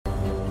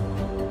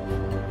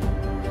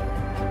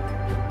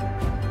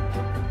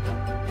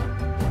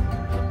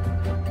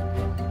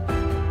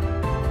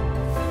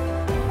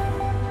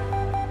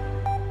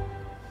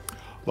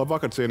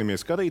Labvakar, cienījamie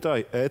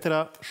skatītāji!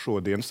 Ēterā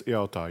šodienas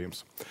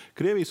jautājums.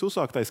 Krievijas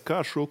uzsāktais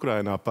karš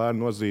Ukrainā pērn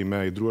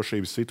nozīmēja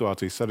drošības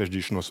situācijas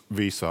sarežģīšanos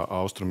visā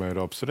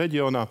Austrumeiropas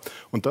reģionā,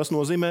 un tas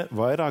nozīmē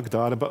vairāk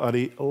darba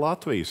arī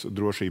Latvijas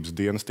drošības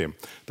dienestiem.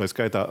 Tā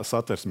skaitā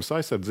Satversmes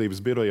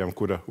aizsardzības birojam,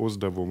 kura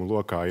uzdevumu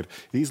lokā ir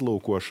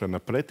izlūkošana,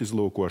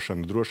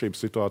 pretizlūkošana,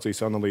 drošības situācijas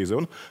analīze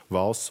un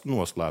valsts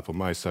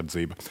noslēpuma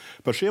aizsardzība.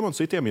 Par šiem un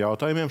citiem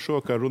jautājumiem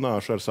šovakar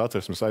runāšu ar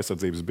Satversmes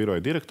aizsardzības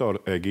biroja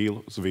direktoru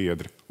Egīlu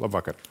Zviedri.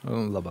 Labvakar!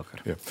 Labvakar.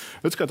 Jā.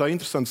 Redz, kā tā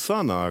interesanti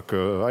sanāk,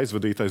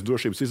 aizvadītais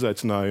drošības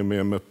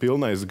izaicinājumiem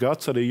pilnais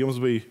gads, arī jums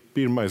bija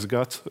pirmais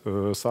gads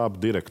SAAB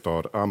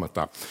direktora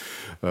amatā.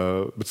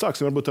 Bet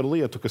sāksim varbūt ar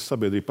lietu, kas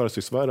sabiedrība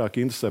parasti visvairāk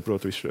interesē,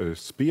 proti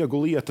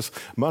spiegu lietas.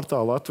 Martā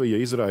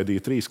Latvija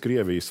izraidīja 3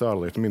 Krievijas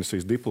ārlietu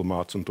ministrijas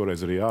diplomātus, un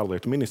toreiz arī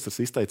ārlietu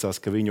ministrs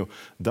izteicās, ka viņu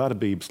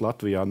darbības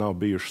Latvijā nav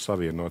bijušas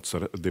savienotas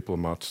ar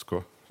diplomātu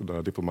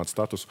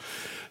statusu.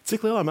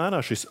 Cik lielā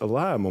mērā šis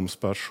lēmums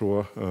par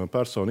šo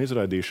personu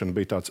izraidīšanu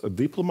bija tāds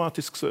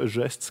diplomātisks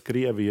žests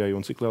Krievijai,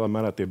 un cik lielā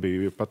mērā tie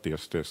bija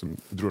patiesi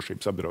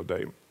drošības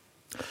apdraudējumi?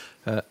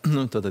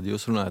 Tātad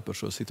jūs runājat par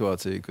šo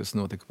situāciju, kas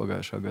notika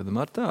pagājušā gada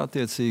martā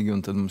attiecīgi,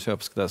 un tad mums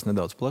jāpaskatās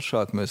nedaudz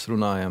plašāk. Mēs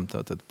runājam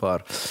tātad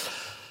par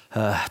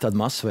tāda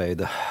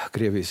masveida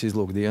Krievijas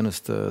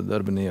izlūkdienesta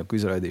darbinieku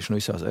izraidīšanu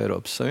visās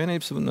Eiropas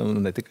Savienības,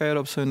 ne tikai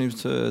Eiropas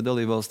Savienības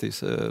dalībvalstīs,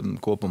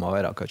 kopumā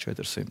vairāk kā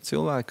 400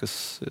 cilvēki, kas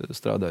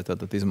strādāja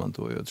tātad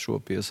izmantojot šo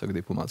piesaku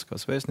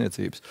diplomātiskās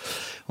vēstniecības.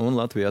 Un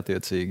Latvija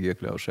attiecīgi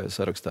iekļauj šajā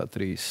sarakstā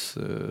 3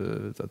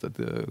 tātad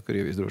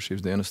Krievijas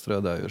drošības dienas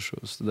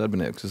strādājošos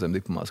darbiniekus zem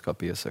diplomātiskā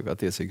piesaka,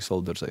 attiecīgi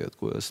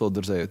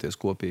solidarizējoties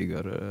kopīgi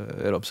ar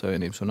Eiropas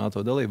Savienības un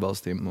NATO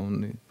dalībvalstīm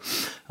un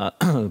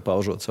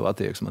paužot savu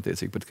attieksmi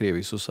attiecīgi pret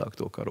Krievijas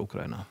uzsākto karu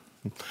Ukrainā.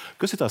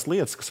 Kas ir tās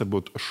lietas, kas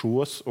varbūt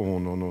šos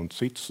un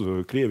citus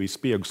Krievijas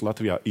spiegus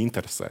Latvijā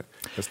interesē?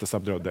 Kas tas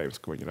apdraudējums,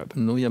 ko viņi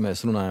rada? Ja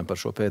mēs runājam par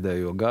šo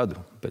pēdējo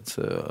gadu pēc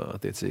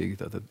attiecīgi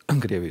tātad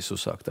Krievijas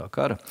uzsāktā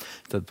kara,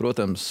 tad,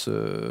 protams,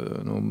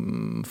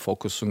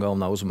 fokus un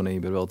galvenā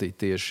uzmanība ir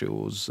veltīta tieši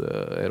uz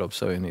Eiropas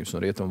Savienības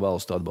un Rietumu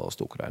valstu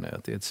atbalstu Ukrainai.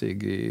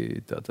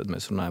 Attiecīgi, tātad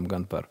mēs runājam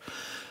gan par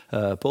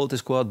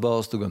politisko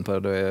atbalstu, gan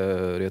par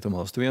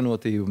Rietumvalstu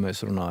vienotību.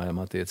 Mēs runājam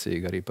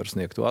attiecīgi arī par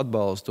sniegto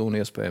atbalstu un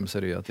iespējams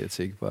arī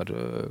attiecīgi par,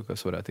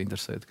 kas varētu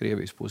interesēt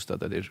Krievijas pusi.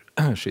 Tātad ir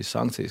šīs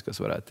sankcijas,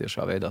 kas varētu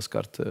tiešā veidā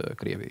skart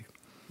Krieviju.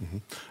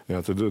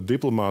 Jā, tad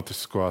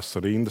diplomātiskās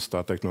rindas,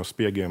 tā teikt, no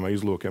spiegiem vai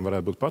izlūkiem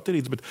varētu būt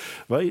patīrīts, bet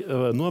vai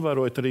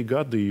novērojat arī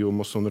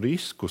gadījumus un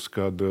riskus,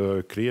 kad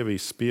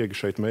Krievijas spiegi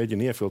šeit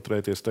mēģina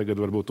iefiltrēties,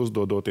 tagad varbūt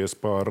uzdodoties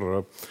par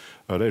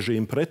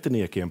režīmu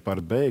pretiniekiem,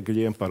 par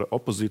bēgļiem, par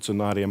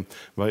opozicionāriem,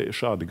 vai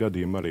šādi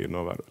gadījumi arī ir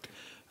novēroti?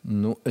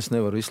 Es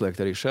nevaru izslēgt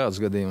arī šādus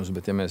gadījumus,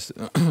 bet ja mēs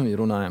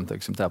runājam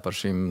par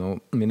šīm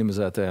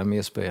minimizētajām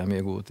iespējām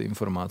iegūt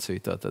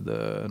informāciju, tad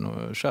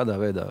šādā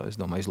veidā, es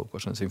domāju,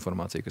 izlūkošanas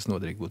informācija, kas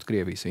noderīgi būtu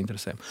Krievijas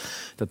interesēm,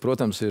 tad,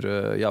 protams, ir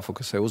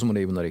jāfokusē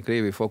uzmanība, un arī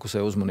Krievija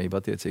fokusē uzmanību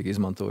attiecīgi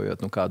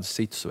izmantojot kādus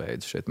citus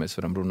veidus. Šeit mēs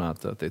varam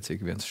runāt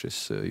attiecīgi viens šis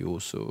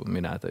jūsu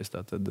minētais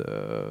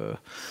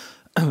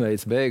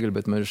veids bēgļi,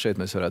 bet šeit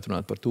mēs varētu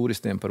runāt par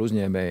turistiem, par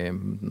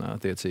uzņēmējiem,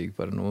 attiecīgi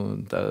par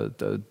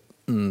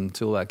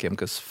cilvēkiem,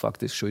 kas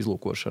faktiski šo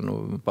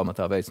izlūkošanu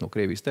pamatā veic no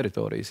Krievijas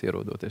teritorijas,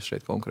 ierodoties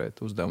šeit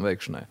konkrēti uzdevumu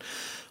veikšanai.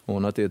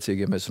 Un,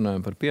 attiecīgi, ja mēs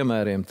runājam par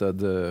piemēriem,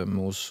 tad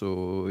mūsu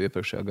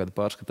iepriekšējā gada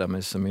pārskatā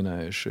mēs esam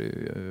minējuši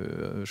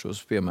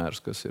šos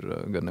piemērus, kas ir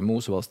gan ne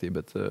mūsu valstī,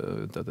 bet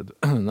tātad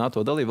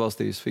NATO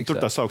dalībvalstīs fiksēti.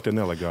 Tur tā sauktie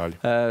nelegāļi.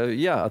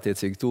 Jā,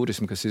 attiecīgi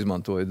turismi, kas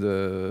izmantoja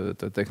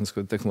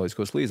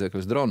tehnoloģiskos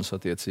līdzekļus, dronus,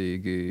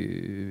 attiecīgi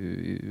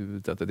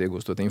tātad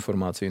iegūstot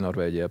informāciju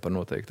Norvēģijā par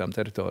noteiktām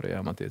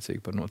teritorijām,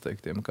 attiecīgi par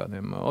noteiktiem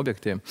kādiem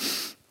objektiem.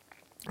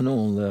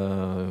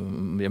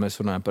 Ja mēs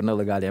runājam par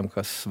nelegāļiem,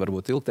 kas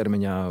varbūt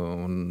ilgtermiņā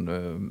un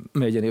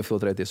mēģina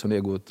iefiltrēties un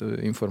iegūt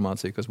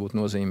informāciju, kas būtu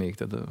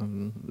nozīmīga, tad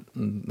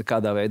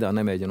kādā veidā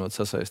nemēģinot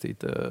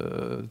sasaistīt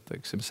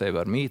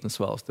sevi ar mītnes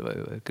valsti vai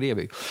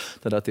Krieviju,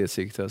 tad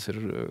attiecīgi tas ir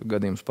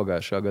gadījums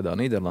pagājušā gadā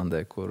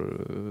Nīderlandē, kur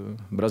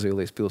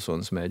Brazīlijas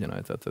pilsonis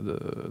mēģināja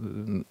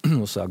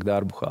uzsākt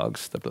darbu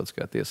Hāgas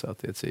starptautiskajā tiesā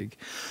attiecīgi.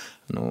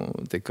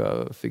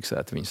 Tika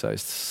fiksēta viņa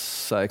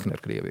saikne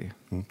ar Krieviju.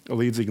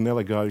 Līdzīgi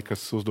nelegāļi,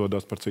 kas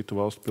uzdodas par citu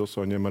valstu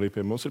pilsoņiem, arī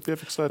pie mums ir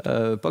piefiksēti?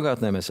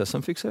 Pagātnē mēs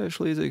esam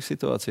fiksējuši līdzīgu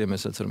situāciju.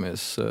 Mēs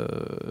atceramies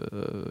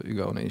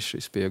Igaunijas šī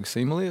spiega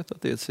simulietu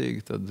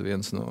attiecīgi. Tad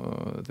viens no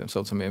tiem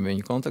saucamiem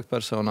viņa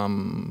kontaktpersonām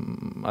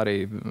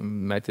arī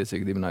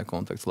mērķtiecīgi dibināja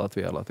kontakts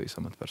Latvijā ar Latvijas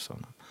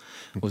amatpersonām,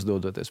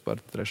 uzdodoties par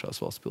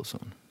trešās valsts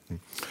pilsoni.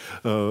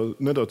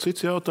 Nedaudz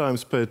cits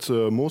jautājums. Pēc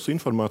mūsu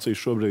informācijas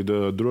šobrīd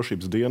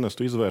drošības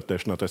dienestu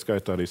izvērtēšanā, tā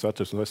skaitā arī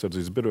Satversmes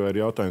aizsardzības biroja,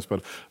 ir jautājums par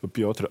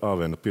Pjotra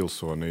Avena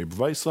pilsonību.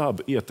 Vai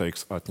SAAB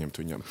ieteiks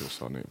atņemt viņam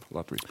pilsonību,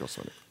 Latvijas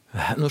pilsonību?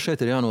 Šeit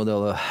ir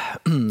jānodala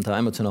tā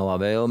emocionālā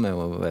vēlme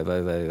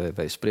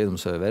vai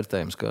spriedums vai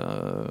vērtējums, ka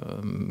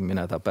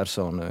minētā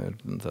persona ir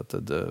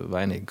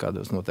vainīga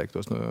kādos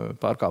noteiktos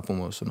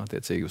pārkāpumos un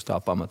attiecīgi uz tā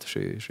pamata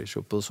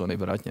šo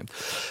pilsonību var atņemt.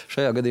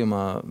 Šajā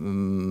gadījumā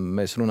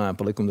mēs runājam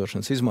par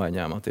likumdošanas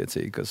izmaiņām,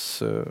 attiecīgi, kas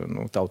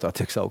tautā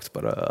tiek saukts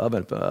par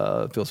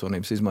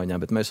pilsonības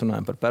izmaiņām, bet mēs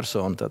runājam par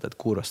personu, tātad,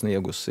 kura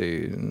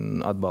sniegusi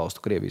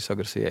atbalstu Krievijas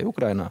agresijai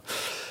Ukrainā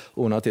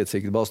un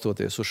attiecīgi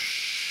balstoties uz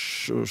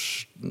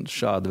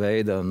šāda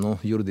veida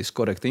juridiski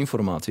korekta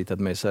informācija,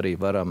 tad mēs arī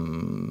varam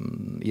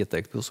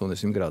ieteikt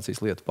pilsonības imigrācijas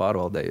lietu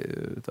pārvaldei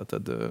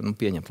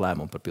pieņemt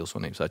lēmumu par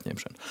pilsonības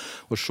atņemšanu.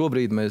 Uz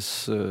šobrīd mēs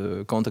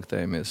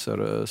kontaktējamies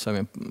ar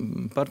saviem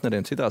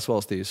partneriem citās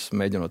valstīs,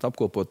 mēģinot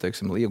apkopot,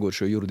 iegūt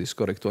šo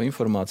juridiski korekto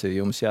informāciju.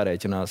 Jums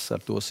jārēķinās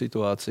ar to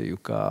situāciju,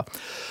 ka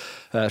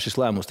šis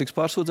lēmums tiks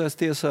pārsūdzēts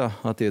tiesā,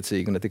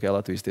 attiecīgi ne tikai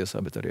Latvijas tiesā,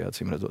 bet arī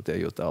acīm redzot,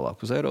 ejot tālāk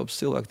uz Eiropas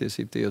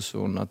cilvēktiesību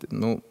tiesu.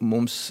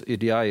 Mums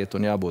ir jāiet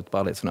un jābūt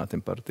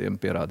pārliecinātiem par tiem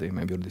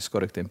pierādījumiem, juridiski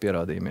korektiem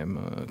pierādījumiem,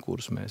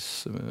 kurus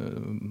mēs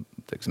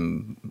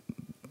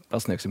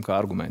pasniegsim kā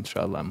argumentu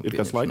šādu lēmumu. Ir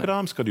kāds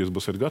laikrāms, kad jūs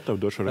būsiet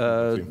gatavi dot šo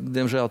rekomendāciju?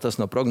 Diemžēl tas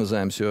nav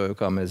prognozējams, jo,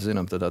 kā mēs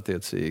zinām, tad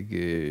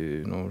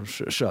attiecīgi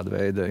šāda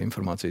veida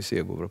informācijas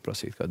ieguva var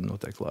prasīt kādu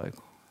noteiktu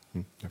laiku.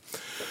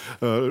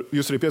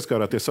 Jūs arī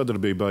pieskārāties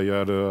sadarbībai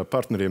ar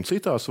partneriem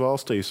citās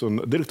valstīs,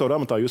 un direktora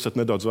amatā jūs esat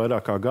nedaudz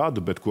vairāk kā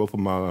gadu, bet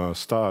kopumā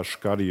stāžu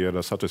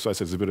karjera satversmes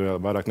aizsardzībā ir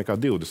vairāk nekā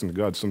 20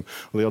 gadus, un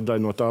liela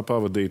daļa no tā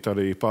pavadīt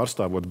arī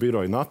pārstāvot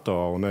biroju NATO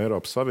un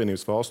Eiropas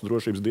Savienības valstu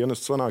drošības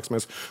dienestu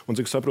sanāksmēs,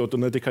 un cik saprotu,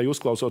 ne tikai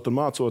uzklausot un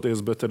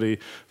mācoties, bet arī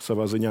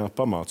savā ziņā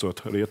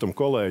pamācot rietumu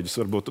kolēģis.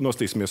 Varbūt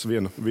nostīsimies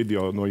vienu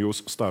video no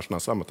jūsu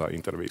stāšanās amatā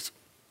intervijas.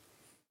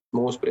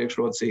 Mūsu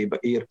priekšrocība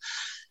ir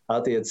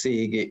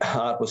attiecīgi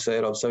ārpus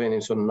Eiropas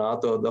Savienības un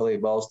NATO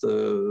dalību valstu,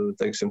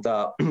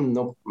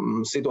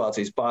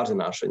 situācijas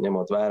pārzināšana,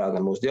 ņemot vērā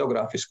gan mūsu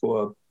geogrāfisko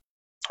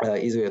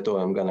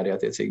izvietojumu, gan arī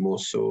attiecīgi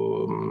mūsu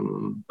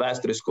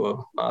vēsturisko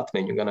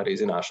atmiņu, gan arī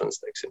zināšanas,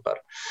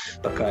 par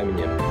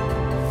kaimiņiem.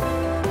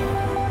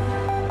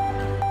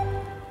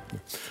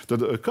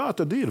 Tad, kā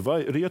tad ir?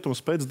 Vai rietumu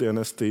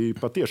spēcdienesti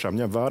patiešām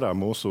ņem vērā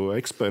mūsu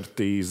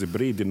ekspertīzi,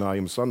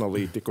 brīdinājumus,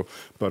 analītiku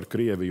par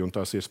Krieviju un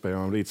tās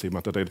iespējamām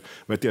rīcībām? Tad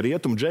vai tie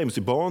rietumu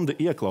Džeimsi Bondi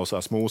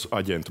ieklausās mūsu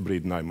aģentu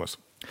brīdinājumos?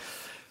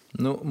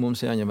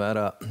 Mums jāņem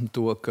vērā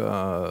to, ka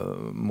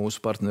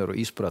mūsu partneru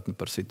izpratne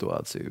par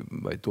situāciju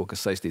vai to,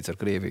 kas saistīts ar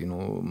Krieviju,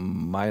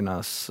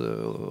 mainās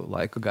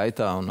laika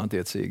gaitā. Un,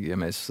 attiecīgi, ja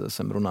mēs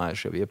esam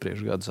runājuši jau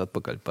iepriekš gadus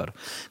atpakaļ par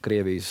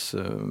Krievijas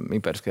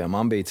impēriskajām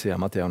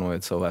ambīcijām,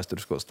 atjaunojot savu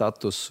vēsturisko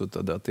statusu,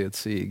 tad,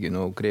 attiecīgi,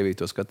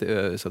 Krievija to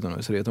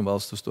skatījās,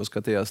 Rietumvalstis to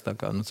skatījās tā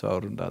kā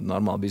caur tādu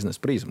normālu biznesa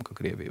prizmu, ka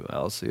Krievija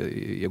vēlas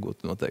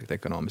iegūt noteikti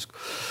ekonomisku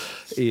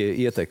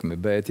ietekmi.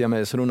 Bet, ja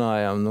mēs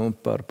runājam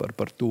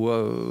par to,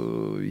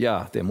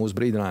 tie mūsu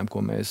brīdinājumi, ko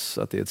mēs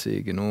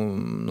attiecīgi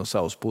no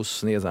savas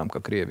puses sniedzām,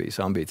 ka Krievijas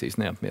ambīcijas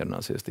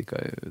neapmierināsies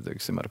tikai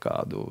ar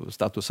kādu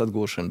statusu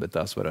atgūšanu, bet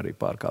tās var arī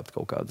pārkāpt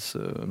kaut kādas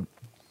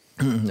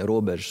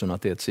robežas un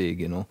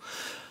attiecīgi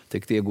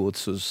tikt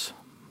iegūtas uz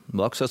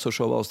blakus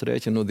esošo valstu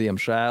rēķinu.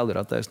 Diemžēl ir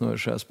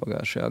attaisnojušās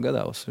pagājušajā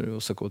gadā,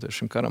 uzsakoties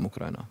šim karam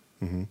Ukrainā.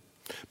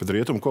 Bet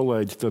rietumu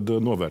kolēģi tad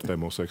novērtē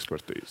mūsu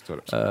ekspertīzi,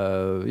 cerams?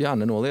 Jā,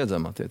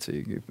 nenoliedzam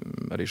attiecīgi.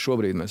 Arī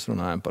šobrīd mēs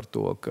runājam par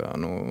to, ka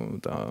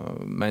tā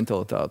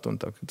mentalitāte un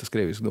tas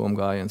Krievijas domu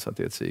gājiens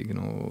attiecīgi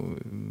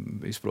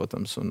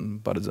izprotams un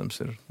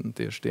paredzams ir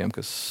tieši tiem,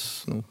 kas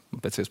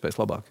pēc iespējas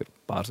labāk ir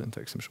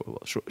pārzina,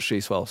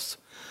 šīs valsts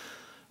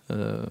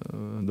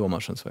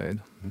domāšanas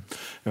veidu.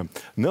 Jā.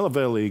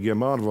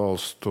 Nelabvēlīgiem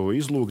ārvalstu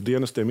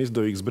izlūkdienestiem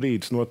izdevīgs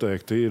brīdis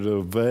noteikti ir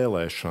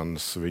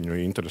vēlēšanas viņu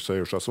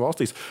interesējušās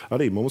valstīs.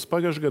 Arī mums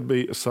pagājušajā gadā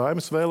bija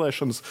Saeimas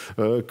vēlēšanas.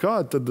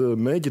 Kādi tad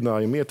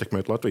mēģinājumi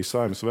ietekmēt Latvijas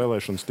Saeimas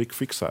vēlēšanas tika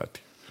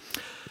fiksēti?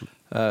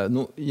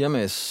 Ja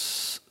mēs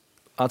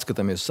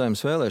atskatāmies uz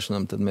Saeimas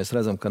vēlēšanām, tad mēs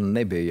redzam, ka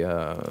nebija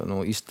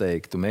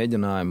izteiktu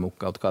mēģinājumu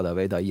kaut kādā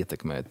veidā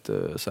ietekmēt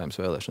Saeimas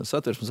vēlēšanas.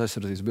 Satversmes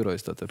aizsardzības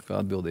birojas, tātad kā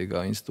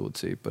atbildīgā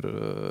institūcija par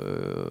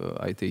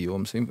IT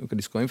jomas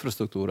kritisko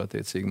infrastruktūru,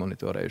 attiecīgi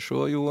monitorēja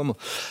šo jomu.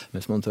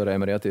 Mēs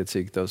monitorējam arī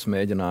attiecīgi tos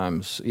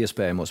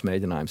iespējamos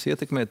mēģinājumus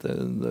ietekmēt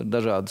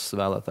dažādas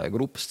vēlētāju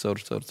grupas caur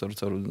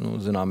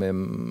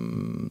zināmiem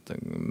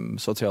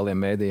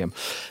sociālajiem mēdījiem.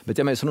 Bet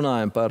ja mēs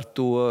runājam par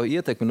to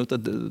ietekmi,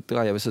 tad,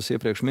 kā jau es esmu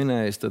iepriekš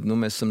minējis, tad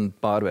mēs esam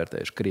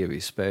pārvērtējuši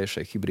Krievijas spēju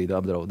šai hibrīda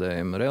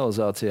apdraudējuma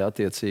realizācijā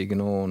attiecīgi,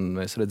 un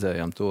mēs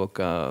redzējām to,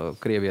 ka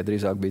Krievija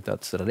drīzāk bija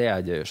tāds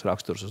reaģējuši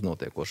raksturs uz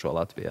notiekošo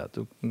Latvijā.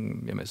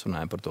 Ja mēs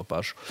runājam par to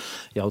pašu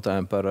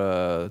jautājumu par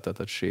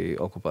šī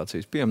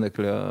okupācijas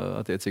pieminekļa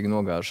attiecīgi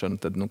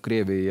nogāšanu, tad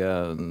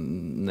Krievija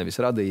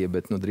nevis radīja,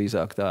 bet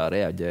drīzāk tā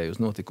reaģēja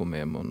uz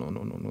notikumiem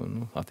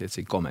un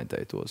attiecīgi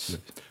komentēja tos.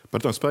 Par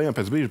tām spējām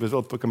pēc brīža, bet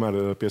vēl kamēr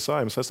pie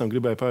Saeimas esam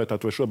gribēju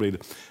pajautāt, vai šobrīd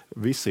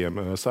visiem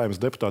Saeimas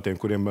deputātiem,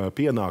 kuriem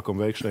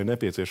pienākumu veikšanai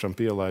nepieciešama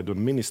pielaide un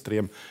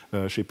ministriem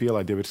šī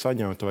pielaide jau ir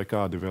saņemta, vai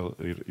kādi vēl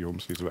ir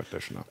jums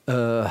izvērtēšanā?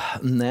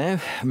 Nē,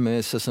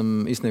 mēs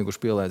esam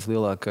izsnieguši pielaides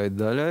lielākai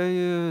daļai,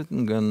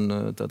 gan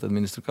tātad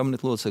ministra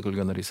kabineta locekļu,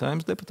 gan arī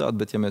Saeimas deputāti,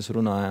 bet ja mēs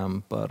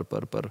runājam par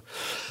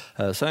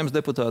Saeimas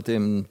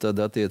deputātiem, tad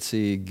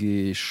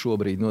attiecīgi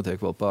šobrīd notiek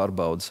vēl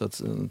pārbaudas.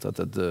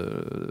 Tātad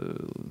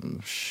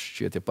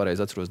šķiet, ja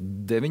pareizi atceros,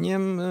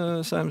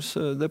 9 Saeimas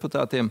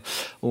deputātiem.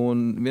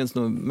 Un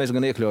mēs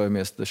gan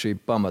iekļaujamies šī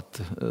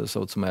pamat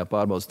saucamajā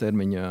pārbaudas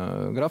termiņa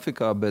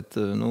grafikā, bet,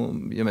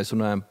 ja mēs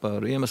runājam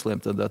par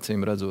iemesliem, tad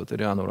acīm redzot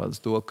ir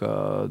jānorāda to, ka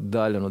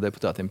daļa no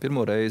deputātiem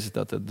pirmo reizi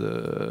tātad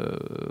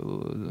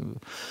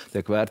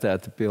tiek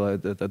vērtēti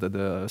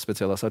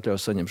speciālās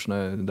atļaujas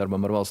saņemšanai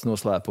darbam ar valsts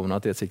noslēpumu, un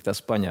attiecīgi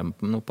tas paņem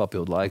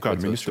papildu laiku. Kā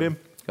ar ministriem?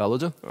 Kā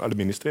lūdzu? Ar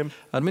ministriem?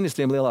 Ar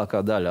ministriem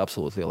lielākā daļa,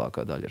 absolūti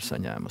lielākā daļa ir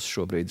saņēmusi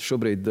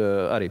šobrīd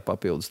arī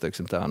papildus,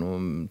 teiksim tā,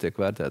 tiek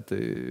vērtēti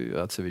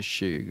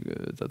atsevišķi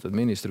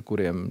ministri,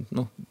 kuriem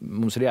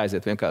mums ir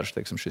jāaiziet vienkārši,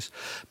 teiksim, šis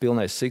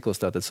pilnais cikls,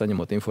 tātad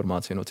saņemot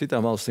informāciju no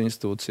citām valsts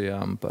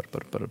institūcijām par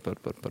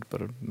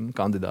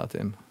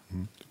kandidātiem.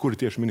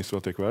 Kuri tieši ministri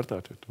vēl tiek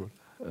vērtēti?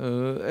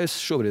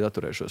 Es šobrīd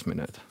atturēšos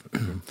minēt.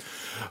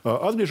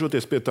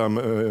 Atgriežoties pie tām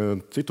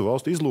citu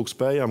valstu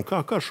izlūkspējām,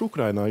 kā karš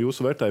Ukrainā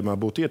jūsu vērtējumā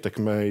būtu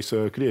ietekmējis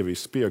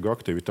Krievijas spiegu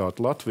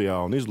aktivitāti Latvijā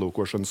un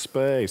izlūkošanas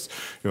spējas?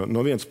 Jo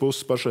no vienas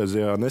puses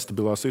pašreizējā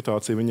nestabilā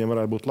situācija viņiem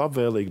varētu būt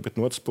labvēlīga, bet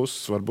no otras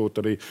puses varbūt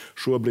arī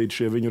šobrīd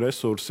šie viņu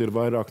resursi ir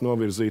vairāk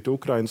novirzīti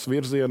Ukrainas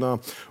virzienā,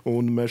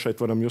 un mēs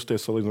šeit varam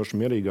justies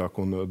salīdzinoši mierīgāk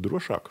un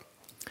drošāk.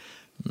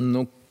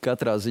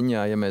 Katrā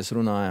ziņā, ja mēs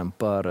runājam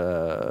par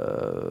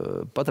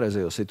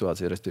patreizējo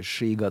situāciju, respektīvi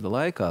šī gada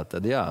laikā,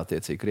 tad jā,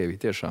 attiecīgi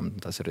Krievija tiešām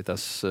tas ir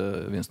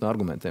viens no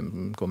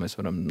argumentiem, ko mēs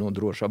varam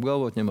droši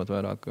apgalvot, ņemot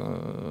vairāk,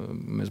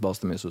 mēs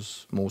balstamies uz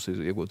mūsu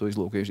iegūto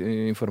izlūku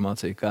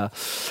informāciju, ka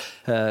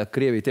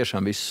Krievija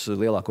tiešām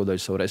vislielāko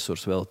daļu savu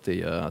resursu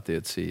veltīja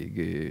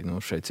attiecīgi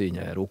šai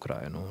cīņai ar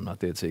Ukrainu.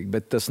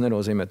 Bet tas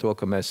nenozīmē to,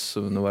 ka mēs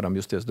varam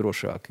justies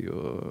drošāk,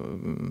 jo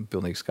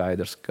pilnīgi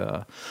skaidrs,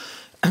 ka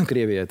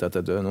Krievijai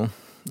tātad,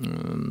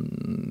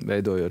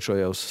 veidojot šo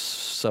jau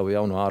savu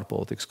jauno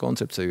ārpolitikas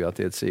koncepciju,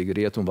 attiecīgi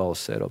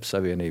Rietumvalsts, Eiropas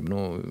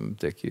Savienība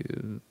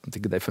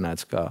tiek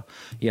definēts kā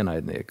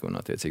ienaidnieki, un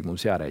attiecīgi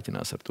mums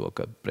jārēķinās ar to,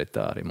 ka pret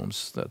tā arī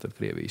mums tātad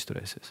Krievija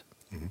izturēsies.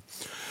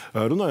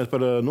 Runājot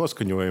par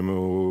noskaņojumu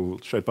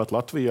šeit pat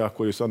Latvijā,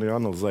 ko jūs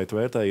analizējat,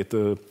 vērtējat,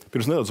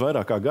 pirms nedaudz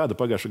vairāk kā gada,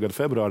 pagājušā gada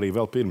februārī,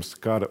 vēl pirms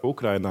kara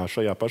Ukrainā,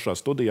 šajā pašā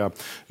studijā,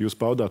 jūs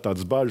paudāt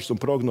tādas bažas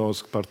un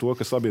prognozes par to,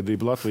 ka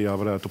sabiedrība Latvijā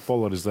varētu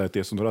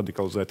polarizēties un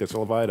radikalizēties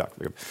vēl vairāk.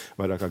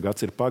 Vairāk kā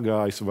gads ir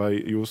pagājis, vai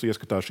jūs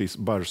ieskatā šīs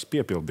bažas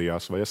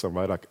piepildījās, vai esam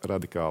vairāk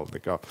radikāli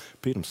nekā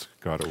pirms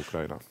kara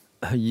Ukrainā?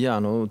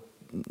 Jā,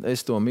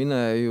 es to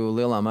minēju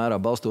lielā mērā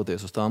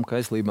balstoties uz tām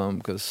kaislībām,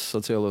 kas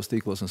sociālos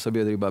tīklos un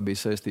sabiedrībā bija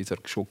saistīts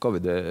ar šo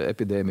Covid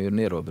epidēmiju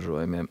un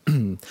ierobežojumiem.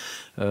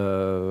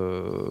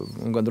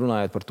 Gan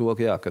runājot par to,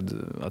 kad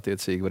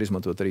attiecīgi var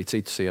izmantot arī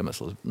citus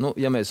iemeslus.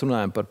 Ja mēs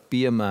runājam par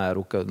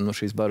piemēru, ka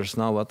šīs bažas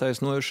nav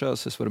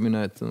attaisnojušās, es varu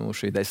minēt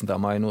šī 10.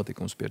 maija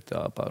notikums pie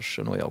tā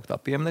paša nojauktā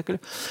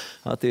pieminekļa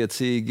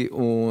attiecīgi,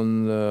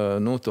 un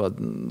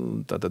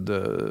tātad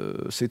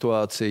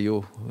situāciju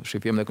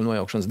šī pieminekļa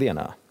nojaukšanas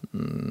dienā,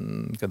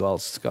 kad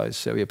valsts, kā es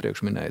jau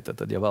iepriekš minēju,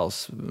 tad ja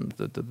valsts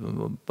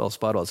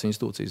pārvaldes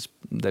institūcijas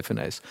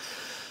definēs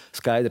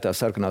skaidri tās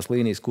sarkanās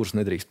līnijas, kuras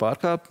nedrīkst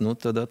pārkāpt,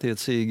 tad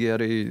attiecīgi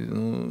arī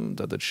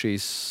tātad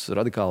šīs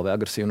radikāli vai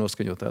agresīvi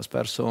noskaņotās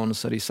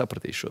personas arī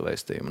sapratīs šo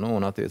vēstījumu.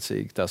 Un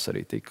attiecīgi tas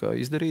arī tika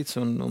izdarīts,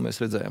 un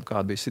mēs redzējām,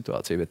 kāda bija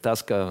situācija. Bet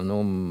tas, ka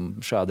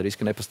šāda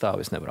riska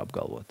nepastāv, es nevaru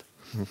apgalvot.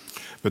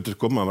 Bet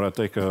kopumā varētu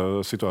teikt,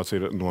 ka situācija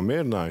ir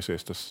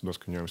nomierinājusies, tas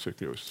noskaņojums ir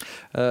kļuvis.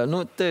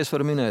 Te es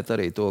varu minēt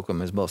arī to, ka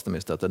mēs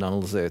balstamies tātad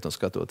analizēt un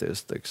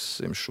skatoties,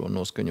 teiksim, šo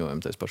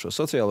noskaņojumu tais pašos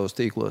sociālos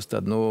tīklos,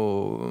 tad,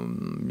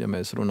 ja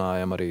mēs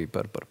runājam arī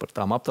par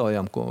tām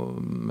aptaujām, ko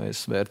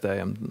mēs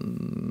vērtējam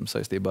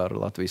saistībā ar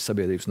Latvijas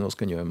sabiedrības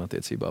noskaņojumu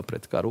attiecībā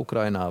pret karu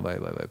Ukrainā vai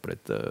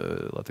pret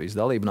Latvijas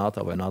dalību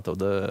NATO vai NATO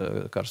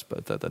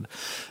karaspēka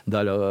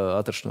daļu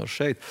atrašanos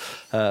šeit,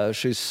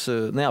 šis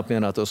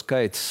neapmierināto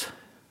skaits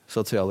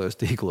sociālajos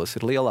tīklos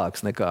ir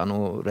lielāks nekā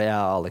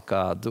reāli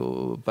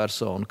kādu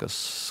personu, kas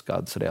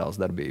kādas reālas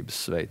darbības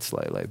veids,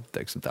 lai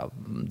teiksim, tā,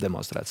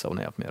 demonstrētu savu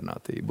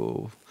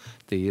neapmierinātību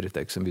tīri,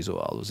 teiksim,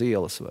 vizuāli uz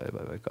ielas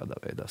vai kādā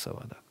veidā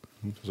savādāk.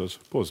 Tas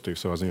ir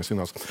pozitīvs savā ziņā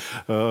signāls.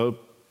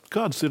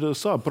 Kādas ir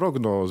savas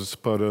prognozes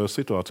par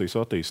situācijas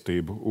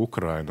attīstību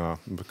Ukrainā?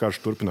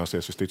 Karš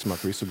turpināsies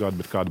visticamāk visu gadu,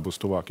 bet kādi būs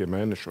tuvākie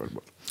mēneši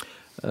varbūt?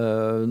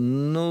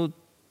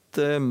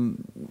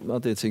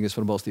 Attiecīgi es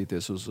varu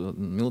balstīties uz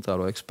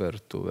militāro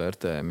ekspertu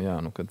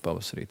vērtējumu, kad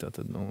pavasarī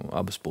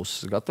abas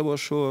puses gatavo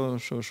šo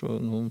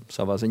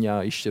savā ziņā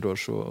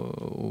izšķirošo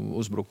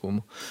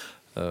uzbrukumu.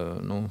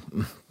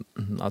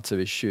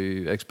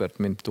 Atsevišķi eksperti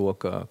min to,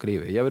 ka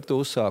Krievija jau ir to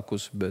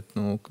uzsākusi, bet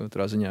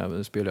katrā ziņā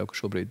es pieļauju, ka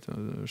šobrīd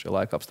šie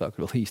laika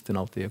apstākļi vēl īsti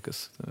nav tie,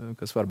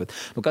 kas var. Bet,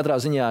 katrā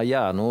ziņā,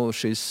 jā,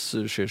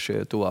 šie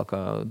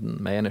tuvākā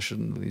mēneša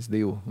līdz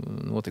 2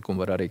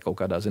 notikumi var arī kaut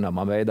kādā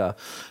zināmā veidā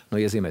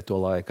iezīmēt to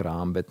laika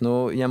rāmu. Bet,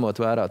 ņemot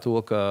vērā to,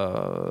 ka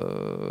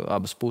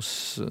abas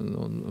puses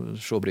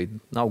šobrīd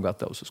nav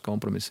gatavas uz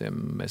kompromisiem,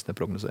 mēs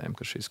neprognozējam,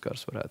 ka šis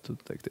kars varētu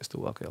teikties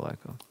tuvākajā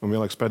laikā. Un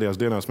vienlaikus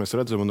pēdējās dienās mēs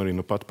redzam, un arī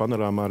pat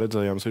panorāmā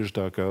redzējām,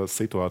 ka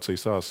situācija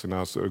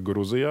sāsinās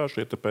Gruzijā,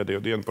 šie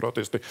pēdējo dienu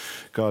protesti.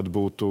 Kādi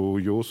būtu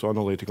jūsu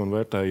analītika un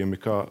vērtējumi,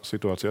 kā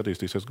situācija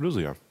attīstīsies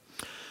Gruzijā?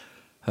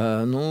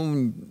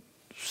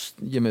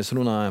 Ja mēs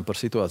runājam par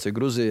situāciju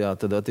Gruzijā,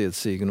 tad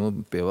attiecīgi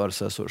pie varas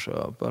esošā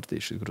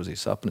partija, šis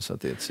Gruzijas sapnis,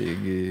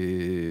 attiecīgi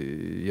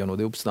jau no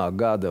 12.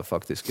 gada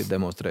faktiski ir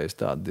demonstrējis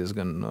tādu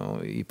diezgan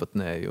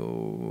īpatnēju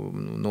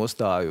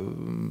nostāju,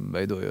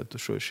 veidojot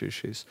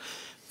šīs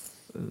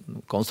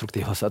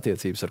konstruktīvās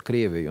attiecības ar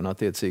Krieviju. Un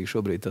attiecīgi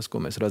šobrīd tas, ko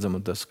mēs redzam,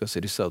 un tas, kas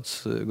ir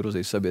izsaucis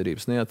Gruzijas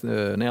sabiedrības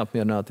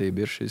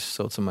neapmierinātība, ir šis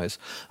saucamais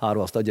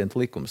ārvalstu aģentu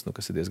likums,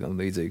 kas ir diezgan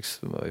līdzīgs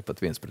vai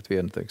pat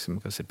 1:1,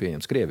 teiksim, kas ir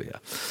pieņemts Krievijā.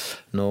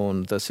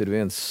 Un tas ir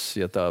viens,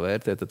 ja tā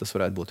vērtē, tad tas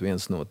varētu būt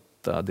viens no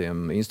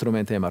tādiem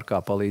instrumentiem, ar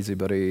kā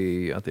palīdzību arī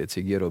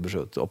attiecīgi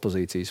ierobežot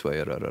opozīcijas vai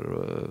ar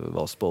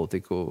valsts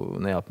politiku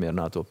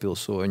neapmierināto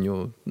pilsoņu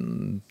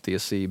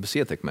tiesības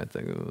ietekmēt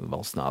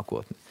valsts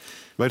nākotni.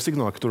 Vai ir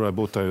signāli, ka tur varētu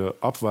būt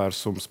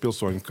apvērsums,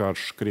 pilsoņu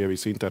karš,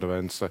 Krievijas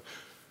intervence?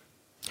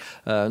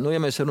 Ja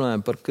mēs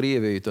runājam par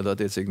Krieviju, tad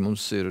attiecīgi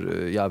mums ir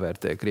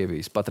jāvērtē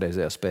Krievijas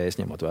patreizējā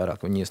spējas, ņemot vērā,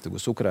 ka viņi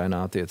iestrigusi Ukrainā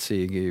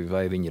attiecīgi,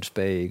 vai viņi ir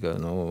spējīga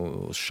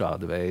uz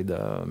šāda veida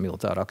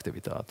militāru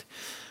aktivitāti.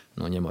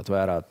 Ņemot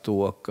vērā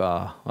to,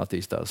 kā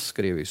attīstās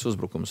Krievijas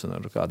uzbrukums un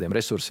ar kādiem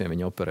resursiem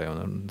viņi operē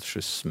un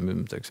šis,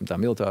 teiksim, tā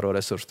militāro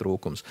resursu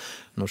trūkums.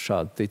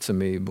 Šādu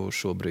ticamību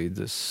šobrīd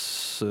es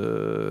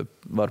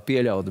varu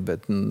pieļaut,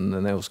 bet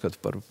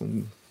neuzskatu par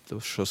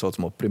šo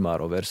saucamo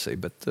primāro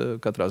versiju, bet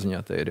katrā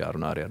ziņā te ir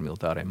jārunā arī ar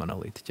militāriem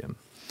analītiķiem.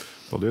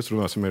 Paldies,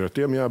 runāsim ar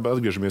tiem. Jā,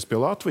 atgriežamies pie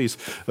Latvijas.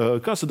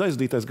 Kāds tad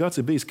aizdītais gads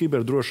ir bijis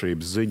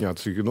kiberdrošības ziņā?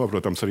 Tas,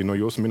 protams, arī no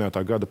jūsu minētā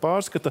gada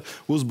pārskata.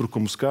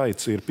 Uzbrukumu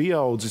skaits ir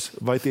pieaudzis,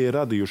 vai tie ir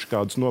radījuši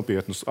kādus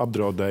nopietnus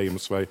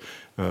apdraudējumus vai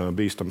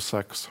bīstamas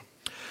sekas?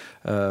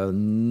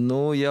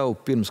 Jau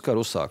pirms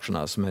kara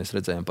uzsākšanās mēs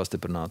redzējām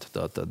pastiprinātu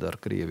tātad ar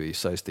Krieviju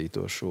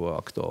saistīto šo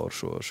aktoru,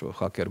 šo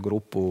hakeru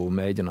grupu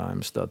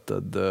mēģinājumus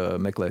tātad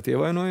meklēt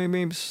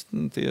ievainojamības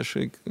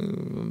tieši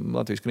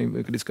Latvijas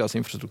kritiskās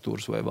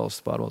infrastruktūras vai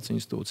valsts pārvaldes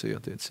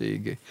institūciju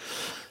attiecīgi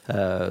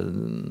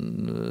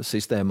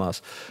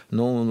sistēmās.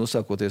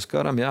 Sākoties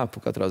karam, jā,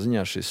 katrā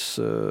ziņā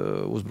šis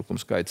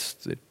uzbrukums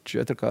skaits ir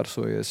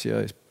 4-kārsojies,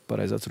 ja es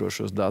pareizi atceros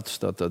šos datus,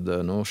 tātad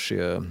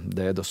šie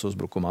DDoS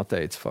uzbrukuma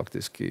atteici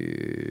faktiski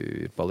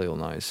ir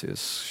palielinājusies.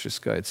 Šis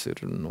skaits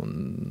ir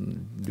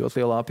ļoti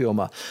lielā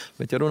apjomā.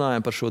 Bet, ja runājam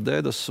par šo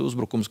DDoS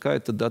uzbrukumu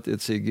skaitu, tad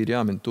attiecīgi ir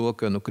jāmin to,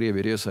 ka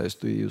Krievija ir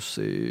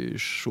iesaistījusi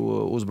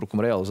šo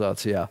uzbrukumu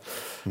realizācijā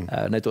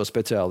ne to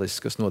speciālists,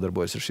 kas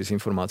nodarbojas ar šīs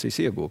informācijas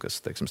iegūšanu, kas,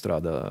 teiksim,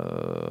 strādā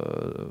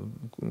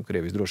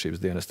Krievijas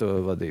drošības dienesta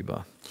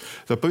vadībā.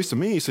 Tā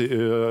pavisam īsi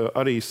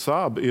arī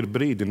Saab ir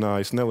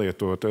brīdinājis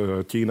nelietot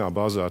Ķīnā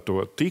bāzēto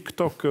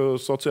TikTok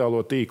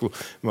sociālo tīklu.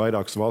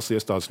 Vairākas valsts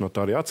iestādes no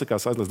tā arī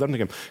atsakās aizliedz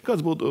darbiniekiem.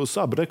 Kādas būtu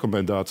Saab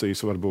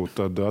rekomendācijas varbūt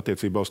tad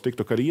attiecībā uz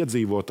TikTok arī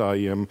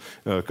iedzīvotājiem?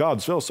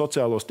 Kādus vēl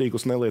sociālos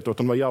tīklus nelietot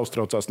un vai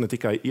jāuztraucās ne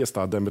tikai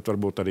iestādēm, bet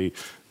varbūt arī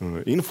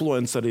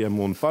influenceriem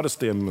un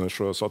parastiem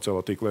šo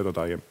sociālo tīklu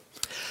lietotājiem?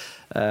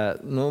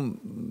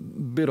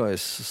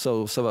 Birojas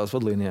savās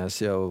vadlīnijās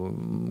jau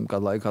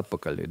kādu laiku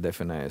atpakaļ ir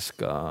definējis,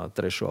 ka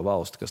trešo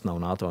valstu, kas nav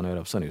NATO un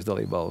Eiropas Savienības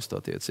dalība valstu,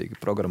 attiecīgi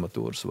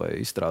programmatūras vai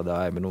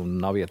izstrādājumi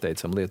nav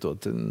ieteicami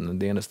lietot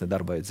dienestne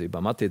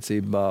darbvajadzībām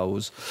attiecībā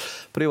uz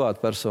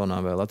privātu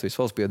personām vai Latvijas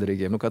valsts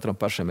piederīgiem. Katram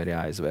pašam ir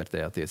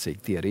jāizvērtē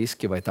attiecīgi tie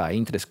riski vai tā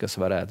interese, kas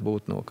varētu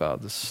būt no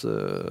kādas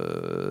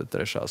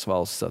trešās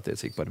valsts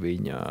attiecīgi par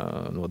viņa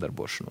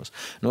nodarbošanos.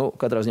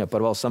 Katrā ziņā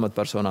par valsts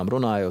amatpersonām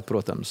runājot,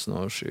 protams,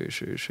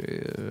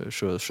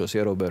 šos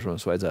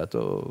ierobežojumus vajadzētu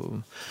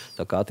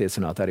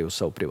attiecināt arī uz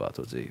savu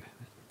privāto dzīvi.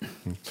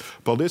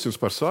 Paldies jums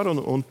par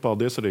sarunu un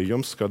paldies arī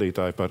jums,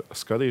 skatītāji, par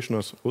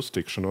skatīšanos uz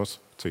tikšanos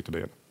citu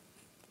dienu.